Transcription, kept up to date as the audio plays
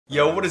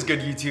Yo, what is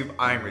good YouTube?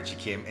 I'm Richie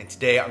Kim, and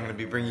today I'm going to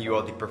be bringing you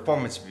all the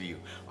performance review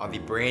on the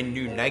brand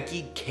new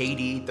Nike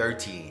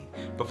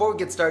KD13. Before we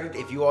get started,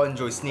 if you all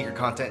enjoy sneaker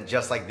content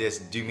just like this,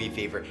 do me a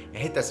favor and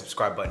hit that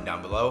subscribe button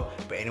down below.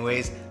 But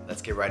anyways,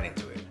 let's get right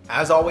into it.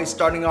 As always,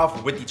 starting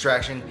off with the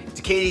traction,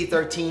 the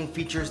KD13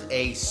 features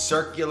a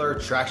circular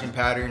traction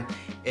pattern.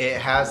 It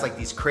has like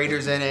these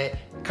craters in it.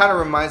 Kind of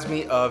reminds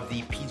me of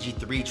the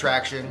PG3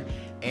 traction.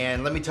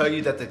 And let me tell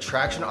you that the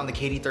traction on the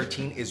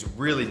KD13 is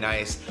really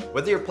nice.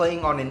 Whether you're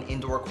playing on an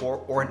indoor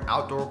court or an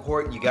outdoor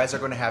court, you guys are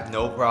gonna have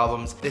no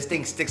problems. This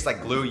thing sticks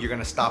like glue, you're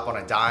gonna stop on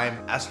a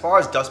dime. As far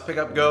as dust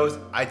pickup goes,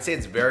 I'd say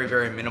it's very,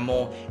 very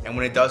minimal. And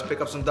when it does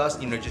pick up some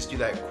dust, just do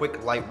that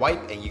quick light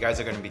wipe and you guys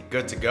are gonna be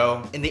good to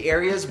go. In the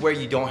areas where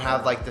you don't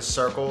have like the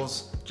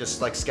circles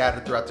just like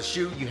scattered throughout the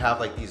shoe, you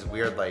have like these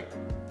weird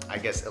I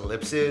guess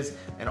ellipses,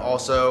 and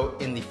also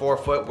in the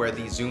forefoot where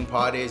the zoom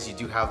pod is, you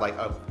do have like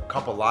a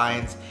couple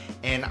lines,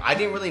 and I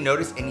didn't really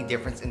notice any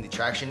difference in the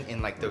traction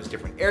in like those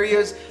different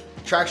areas.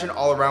 Traction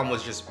all around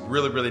was just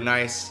really, really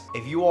nice.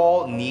 If you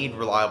all need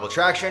reliable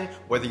traction,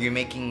 whether you're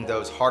making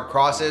those hard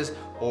crosses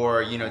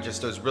or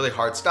just those really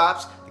hard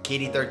stops, the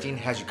KD13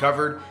 has you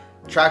covered.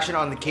 Traction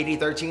on the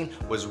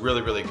KD13 was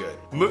really, really good.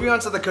 Moving on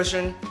to the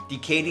cushion, the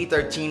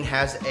KD13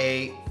 has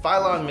a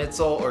Phylon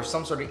midsole or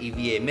some sort of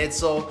EVA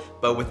midsole,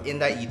 but within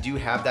that you do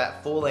have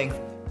that full length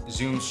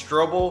Zoom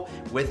Strobel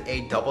with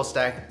a double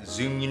stack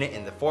Zoom unit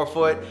in the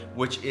forefoot,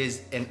 which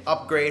is an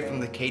upgrade from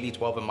the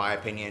KD12 in my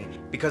opinion,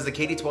 because the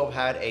KD12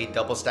 had a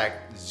double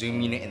stack Zoom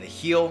unit in the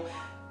heel.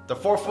 The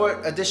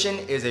forefoot edition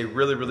is a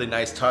really, really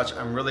nice touch.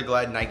 I'm really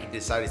glad Nike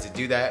decided to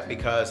do that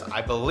because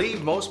I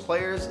believe most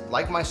players,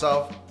 like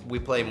myself, we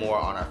play more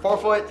on our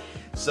forefoot.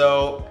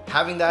 So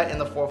having that in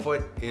the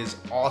forefoot is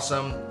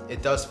awesome.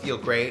 It does feel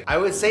great. I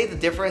would say the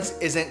difference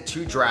isn't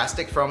too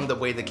drastic from the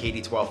way the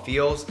KD12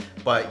 feels,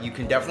 but you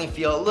can definitely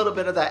feel a little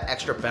bit of that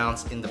extra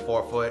bounce in the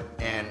forefoot,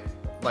 and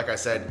like I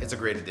said, it's a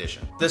great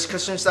addition. This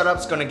cushion setup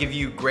is gonna give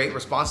you great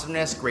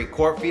responsiveness, great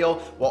court feel,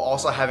 while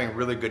also having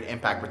really good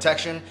impact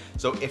protection.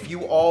 So if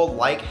you all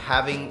like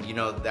having,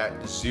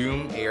 that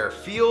Zoom Air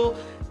feel,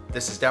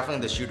 this is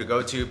definitely the shoe to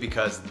go to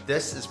because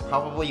this is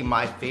probably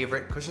my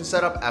favorite cushion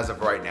setup as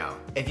of right now.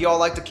 If you all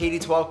like the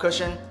KD12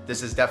 cushion,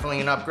 this is definitely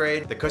an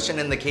upgrade. The cushion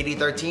in the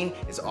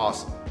KD13 is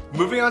awesome.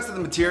 Moving on to the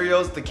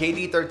materials, the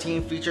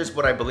KD13 features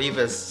what I believe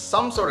is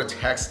some sort of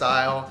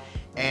textile.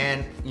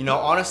 And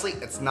honestly,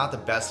 it's not the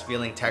best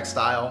feeling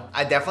textile.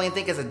 I definitely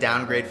think it's a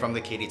downgrade from the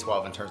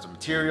KD12 in terms of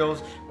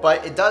materials,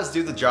 but it does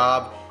do the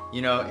job.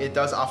 It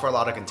does offer a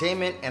lot of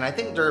containment, and I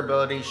think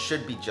durability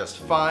should be just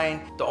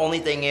fine. The only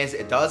thing is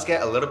it does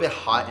get a little bit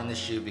hot in the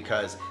shoe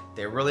because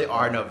there really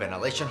are no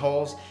ventilation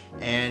holes,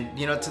 and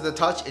to the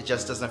touch it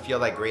just doesn't feel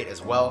that great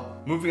as well.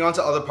 Moving on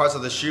to other parts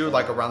of the shoe,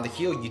 like around the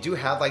heel, you do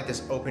have like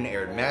this open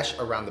aired mesh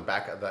around the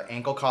back of the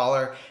ankle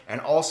collar, and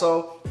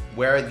also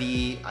where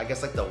the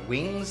the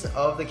wings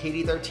of the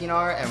KD13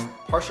 are, and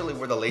partially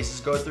where the laces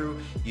go through,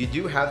 you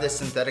do have this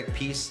synthetic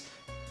piece.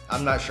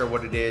 I'm not sure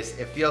what it is.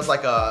 It feels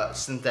like a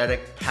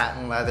synthetic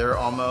patent leather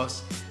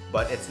almost,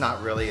 but it's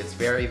not really. It's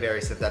very,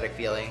 very synthetic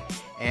feeling,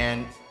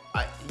 and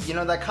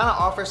that kind of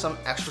offers some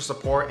extra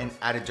support and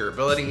added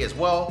durability as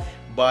well,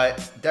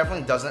 but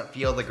definitely doesn't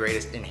feel the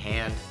greatest in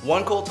hand.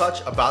 One cool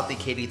touch about the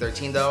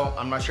KD13 though,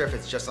 I'm not sure if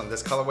it's just on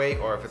this colorway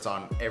or if it's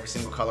on every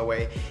single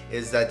colorway,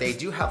 is that they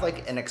do have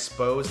like an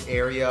exposed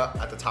area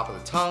at the top of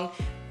the tongue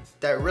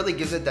that really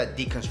gives it that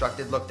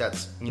deconstructed look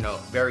that's,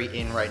 very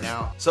in right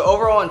now. So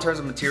overall, in terms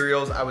of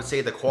materials, I would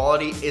say the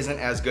quality isn't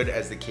as good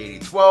as the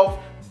KD12,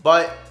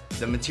 but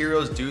the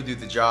materials do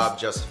the job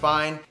just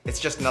fine.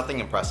 It's just nothing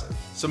impressive.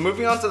 So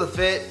moving on to the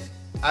fit,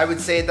 I would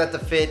say that the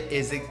fit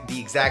is the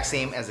exact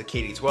same as the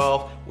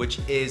KD12, which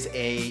is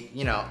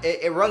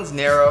it runs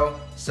narrow.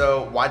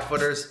 So wide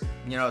footers,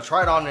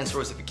 try it on in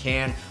stores if you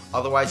can.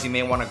 Otherwise, you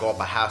may want to go up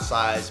a half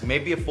size,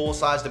 maybe a full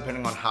size,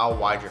 depending on how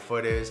wide your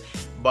foot is.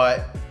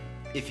 But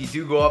if you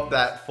do go up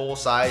that full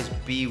size,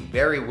 be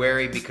very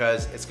wary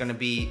because it's gonna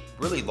be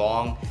really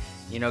long.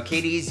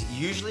 KDs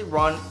usually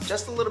run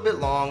just a little bit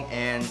long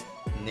and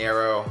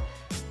narrow,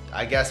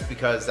 I guess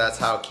because that's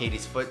how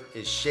KD's foot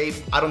is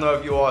shaped. I don't know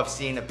if you all have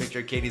seen a picture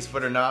of KD's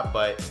foot or not,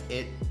 but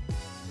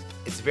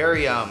it's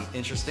very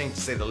interesting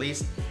to say the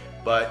least.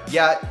 But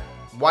yeah,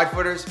 wide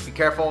footers, be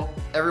careful.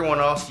 Everyone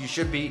else, you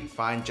should be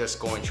fine just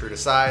going true to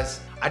size.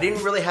 I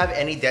didn't really have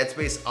any dead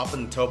space up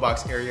in the toe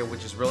box area,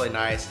 which is really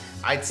nice.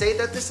 I'd say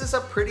that this is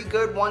a pretty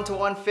good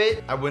one-to-one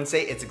fit. I wouldn't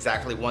say it's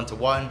exactly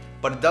one-to-one,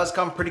 but it does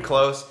come pretty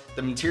close.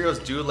 The materials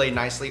do lay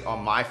nicely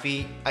on my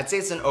feet. I'd say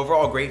it's an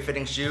overall great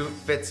fitting shoe.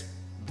 Fits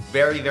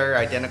very, very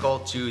identical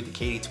to the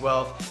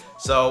KD12.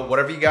 So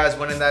whatever you guys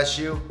want in that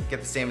shoe, get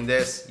the same in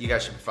this, you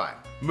guys should be fine.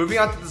 Moving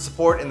on to the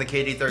support in the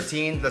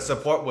KD13, the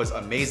support was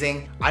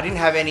amazing. I didn't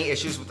have any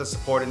issues with the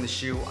support in the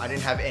shoe. I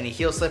didn't have any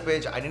heel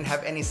slippage. I didn't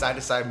have any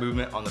side-to-side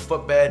movement on the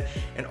footbed.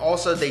 And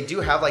also they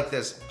do have like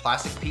this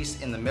plastic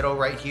piece in the middle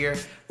right here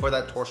for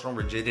that torsional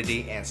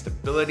rigidity and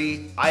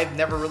stability. I've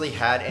never really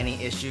had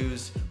any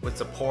issues with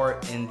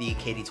support in the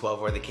KD12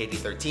 or the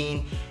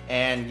KD13.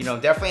 And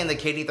definitely in the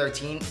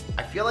KD13,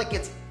 I feel like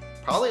it's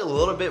probably a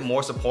little bit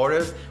more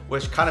supportive,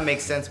 which kind of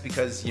makes sense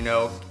because, you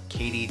know,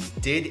 KD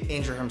did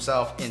injure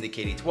himself in the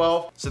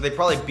KD12, so they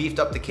probably beefed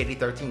up the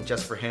KD13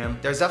 just for him.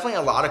 There's definitely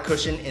a lot of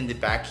cushion in the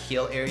back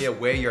heel area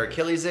where your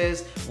Achilles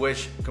is,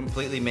 which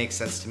completely makes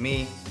sense to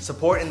me.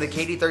 Support in the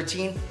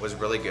KD13 was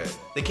really good.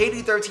 The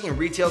KD13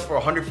 retails for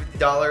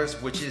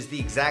 $150, which is the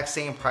exact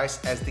same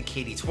price as the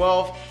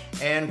KD12,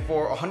 and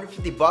for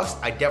 150 bucks,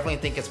 I definitely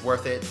think it's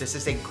worth it. This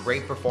is a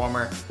great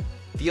performer,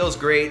 feels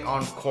great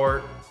on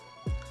court.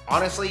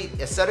 Honestly,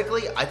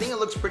 aesthetically, I think it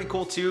looks pretty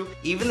cool too.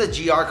 Even the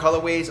GR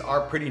colorways are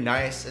pretty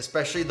nice,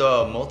 especially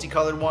the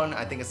multicolored one.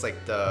 I think it's like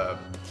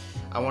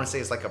I want to say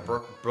it's like a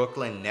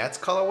Brooklyn Nets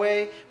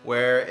colorway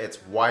where it's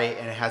white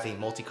and it has a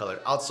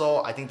multicolored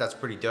outsole. I think that's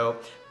pretty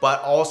dope.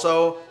 But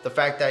also the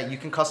fact that you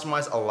can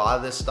customize a lot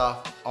of this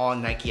stuff on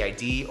Nike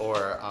ID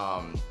or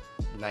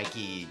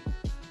Nike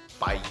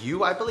by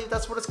You, I believe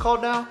that's what it's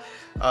called now.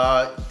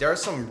 There are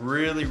some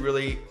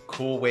really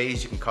cool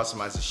ways you can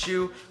customize the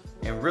shoe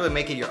and really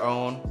make it your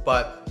own.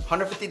 But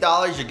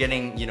 $150, you're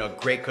getting, you know,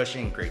 great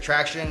cushion, great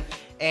traction,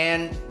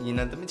 and you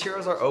know, the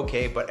materials are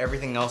okay, but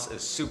everything else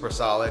is super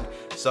solid.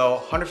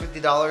 So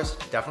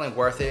 $150, definitely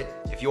worth it.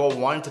 If you all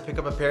wanted to pick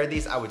up a pair of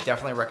these, I would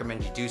definitely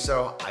recommend you do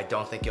so. I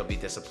don't think you'll be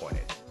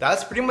disappointed.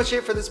 That's pretty much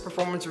it for this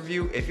performance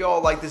review. If you all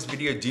like this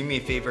video, do me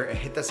a favor and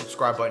hit that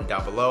subscribe button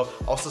down below.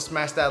 Also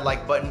smash that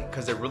like button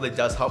because it really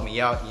does help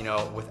me out, you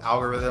know, with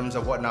algorithms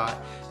and whatnot.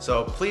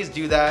 So please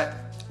do that.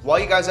 While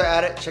you guys are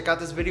at it, check out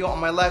this video on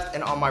my left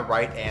and on my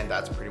right, and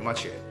that's pretty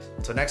much it.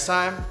 Until next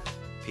time,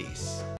 peace.